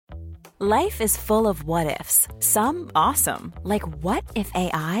Life is full of what-ifs. Some awesome, like what if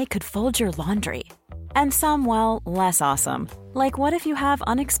AI could fold your laundry? And some, well, less awesome, like what if you have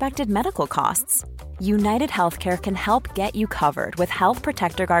unexpected medical costs? United Healthcare can help get you covered with Health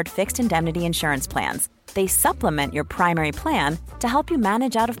Protector Guard fixed indemnity insurance plans. They supplement your primary plan to help you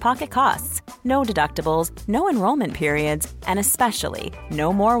manage out-of-pocket costs. No deductibles, no enrollment periods, and especially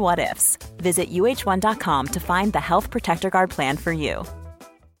no more what-ifs. Visit uh1.com to find the Health Protector Guard plan for you.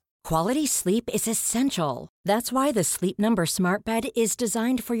 Quality sleep is essential. That's why the Sleep Number Smart Bed is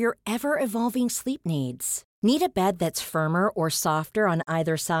designed for your ever-evolving sleep needs. Need a bed that's firmer or softer on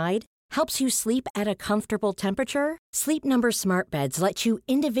either side? Helps you sleep at a comfortable temperature? Sleep Number Smart Beds let you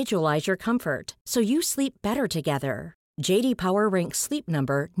individualize your comfort, so you sleep better together. J.D. Power ranks Sleep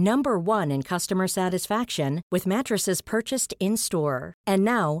Number number one in customer satisfaction with mattresses purchased in-store. And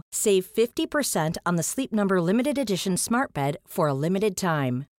now, save 50% on the Sleep Number Limited Edition Smart Bed for a limited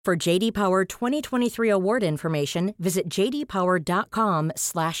time. For J.D. Power 2023 award information, visit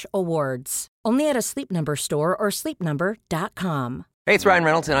jdpower.com/awards. Only at a Sleep Number store or sleepnumber.com. Hey, it's Ryan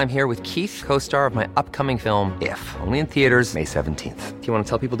Reynolds, and I'm here with Keith, co-star of my upcoming film, If, only in theaters May 17th. Do you want to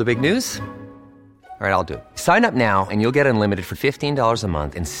tell people the big news? All right, I'll do it. Sign up now and you'll get unlimited for $15 a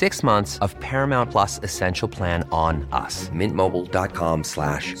month and 6 months of Paramount Plus Essential Plan on us.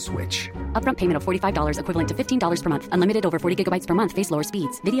 MintMobile.com/switch. Upfront payment of $45 equivalent to $15 per month. Unlimited over 40 gigabytes per month. Face lower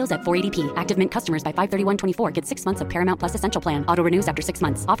speeds. Videos at 480p. Active Mint customers by 531.24 get 6 months of Paramount Plus Essential Plan. Auto renews after 6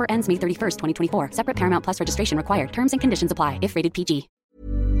 months. Offer ends May 31st, 2024. Separate Paramount Plus registration required. Terms and conditions apply if rated PG.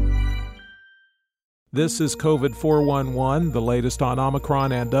 This is COVID 411, the latest on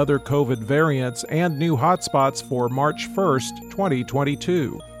Omicron and other COVID variants and new hotspots for March 1st,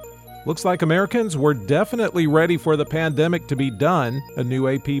 2022. Looks like Americans were definitely ready for the pandemic to be done. A new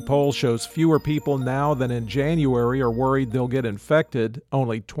AP poll shows fewer people now than in January are worried they'll get infected,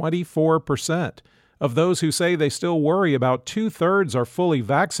 only 24%. Of those who say they still worry, about 2/3 are fully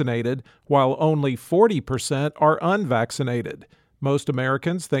vaccinated, while only 40% are unvaccinated. Most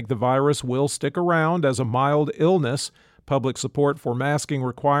Americans think the virus will stick around as a mild illness. Public support for masking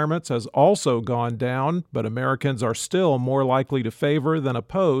requirements has also gone down, but Americans are still more likely to favor than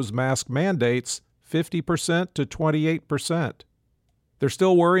oppose mask mandates, 50% to 28%. They're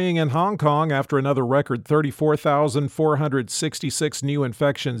still worrying in Hong Kong after another record 34,466 new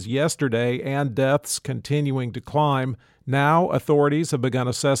infections yesterday and deaths continuing to climb. Now, authorities have begun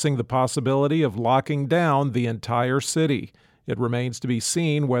assessing the possibility of locking down the entire city. It remains to be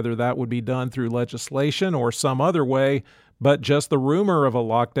seen whether that would be done through legislation or some other way, but just the rumor of a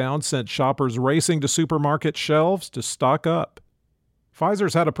lockdown sent shoppers racing to supermarket shelves to stock up.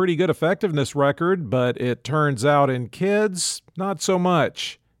 Pfizer's had a pretty good effectiveness record, but it turns out in kids, not so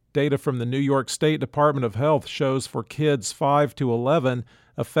much. Data from the New York State Department of Health shows for kids 5 to 11,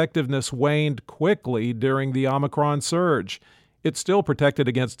 effectiveness waned quickly during the Omicron surge. It still protected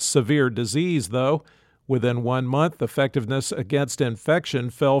against severe disease, though. Within 1 month, effectiveness against infection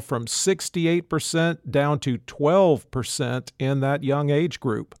fell from 68% down to 12% in that young age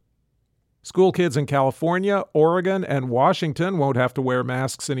group. School kids in California, Oregon, and Washington won't have to wear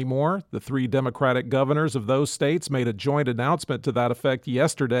masks anymore. The 3 Democratic governors of those states made a joint announcement to that effect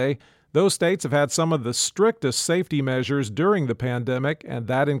yesterday. Those states have had some of the strictest safety measures during the pandemic, and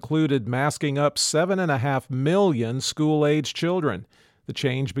that included masking up 7.5 million school-age children. The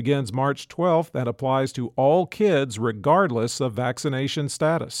change begins March 12th and applies to all kids regardless of vaccination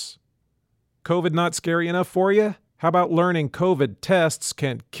status. COVID not scary enough for you? How about learning COVID tests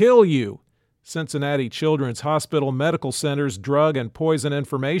can kill you? Cincinnati Children's Hospital Medical Center's Drug and Poison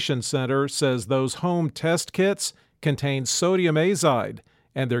Information Center says those home test kits contain sodium azide,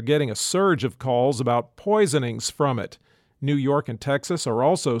 and they're getting a surge of calls about poisonings from it. New York and Texas are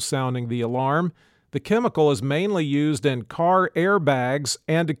also sounding the alarm. The chemical is mainly used in car airbags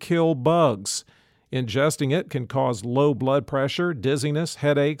and to kill bugs. Ingesting it can cause low blood pressure, dizziness,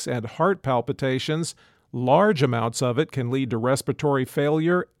 headaches, and heart palpitations. Large amounts of it can lead to respiratory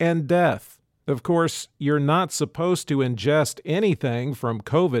failure and death. Of course, you're not supposed to ingest anything from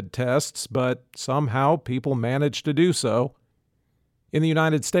COVID tests, but somehow people manage to do so. In the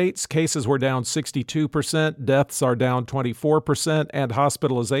United States, cases were down 62%, deaths are down 24%, and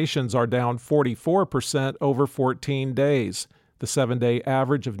hospitalizations are down 44% over 14 days. The 7-day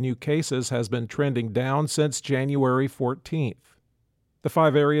average of new cases has been trending down since January 14th. The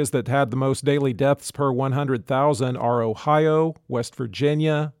 5 areas that had the most daily deaths per 100,000 are Ohio, West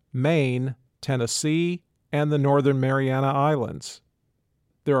Virginia, Maine, Tennessee, and the Northern Mariana Islands.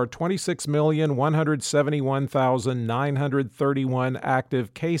 There are 26,171,931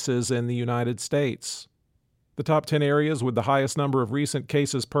 active cases in the United States. The top 10 areas with the highest number of recent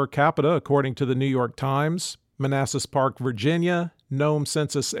cases per capita, according to the New York Times: Manassas Park, Virginia; Nome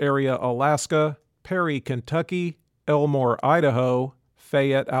Census Area, Alaska; Perry, Kentucky; Elmore, Idaho;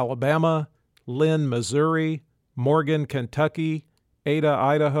 Fayette, Alabama; Lynn, Missouri; Morgan, Kentucky; Ada,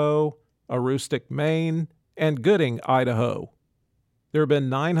 Idaho; Aroostook, Maine; and Gooding, Idaho. There have been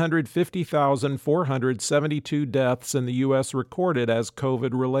 950,472 deaths in the U.S. recorded as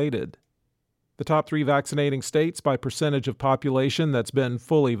COVID-related. The top 3 vaccinating states by percentage of population that's been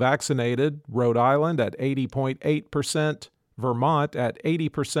fully vaccinated: Rhode Island at 80.8%, Vermont at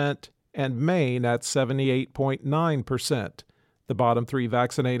 80%, and Maine at 78.9%. The bottom 3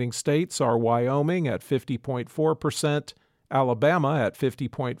 vaccinating states are Wyoming at 50.4%, Alabama at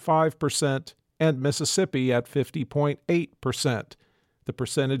 50.5%, and Mississippi at 50.8%. The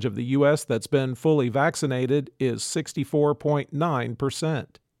percentage of the U.S. that's been fully vaccinated is 64.9%.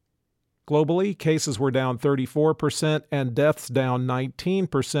 Globally, cases were down 34% and deaths down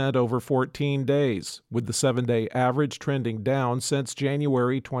 19% over 14 days, with the 7-day average trending down since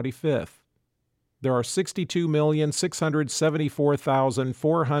January 25th. There are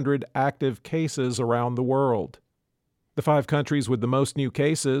 62,674,400 active cases around the world. The 5 countries with the most new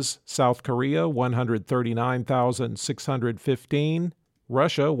cases: South Korea, 139,615,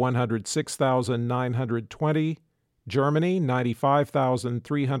 Russia, 106,920, Germany,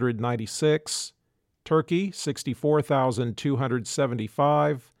 95,396, Turkey,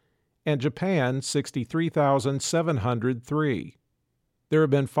 64,275, and Japan, 63,703. There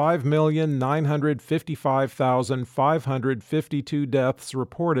have been 5,955,552 deaths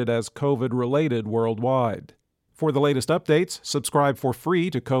reported as COVID-related worldwide. For the latest updates, subscribe for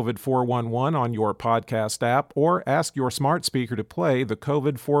free to COVID 411 on your podcast app, or ask your smart speaker to play the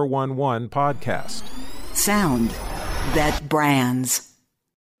COVID 411 podcast. Sound that brands.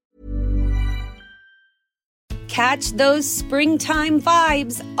 Catch those springtime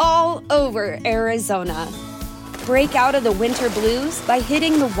vibes all over Arizona. Break out of the winter blues by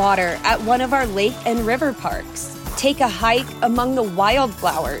hitting the water at one of our lake and river parks. Take a hike among the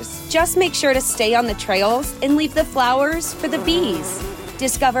wildflowers. Just make sure to stay on the trails and leave the flowers for the bees.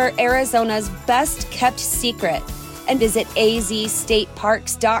 Discover Arizona's best-kept secret and visit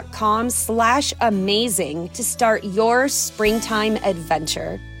azstateparks.com/amazing to start your springtime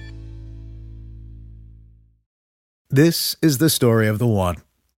adventure. This is the story of the one.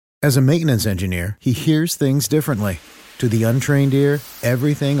 As a maintenance engineer, he hears things differently. To the untrained ear,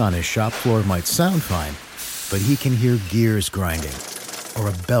 everything on his shop floor might sound fine, but he can hear gears grinding or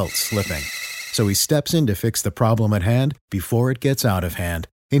a belt slipping. So he steps in to fix the problem at hand before it gets out of hand.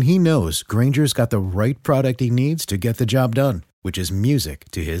 And he knows Grainger's got the right product he needs to get the job done, which is music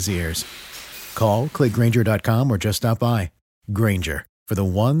to his ears. Call, click Grainger.com, or just stop by. Grainger, for the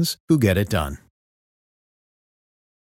ones who get it done.